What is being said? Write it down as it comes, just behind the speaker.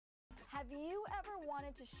Have you ever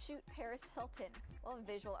wanted to shoot Paris Hilton? Well,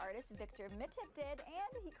 visual artist Viktor Mitic did,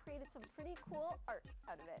 and he created some pretty cool art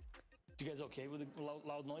out of it. You guys okay with the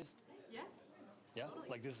loud noise? Yeah. Yeah? Totally.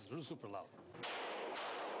 Like this is super loud.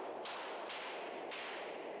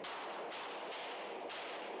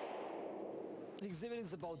 The exhibit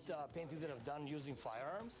is about paintings that I've done using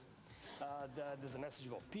firearms. There's a message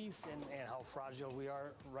about peace and how fragile we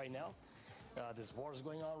are right now. There's wars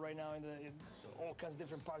going on right now in all kinds of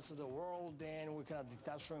different parts of the world, and we're kind of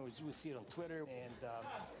detached from it. We see it on Twitter and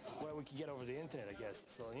where we can get over the internet, I guess.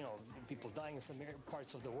 So, you know, people dying in some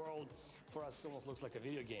parts of the world, for us, it almost looks like a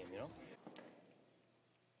video game, you know?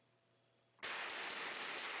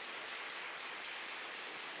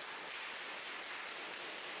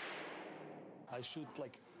 I shoot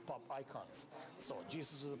like pop icons. So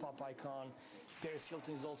Jesus was a pop icon. Paris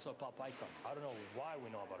Hilton is also a pop icon. I don't know why we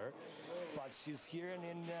know about her, but she's here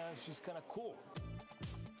and she's kind of cool.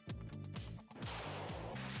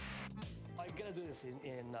 I gotta do this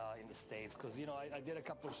in the States because, you know, I did a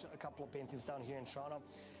couple of paintings down here in Toronto.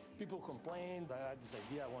 People complained. I had this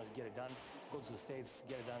idea. I wanted to get it done. Go to the States,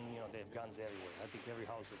 get it done. You know, they have guns everywhere. I think every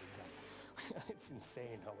house has a gun. It's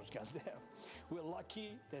insane how much guns they have. We're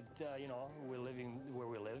lucky that you know, we're living where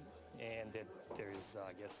we live, and that there is,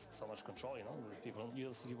 I guess, so much control. You know, there's people. You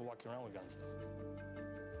don't see people walking around with guns.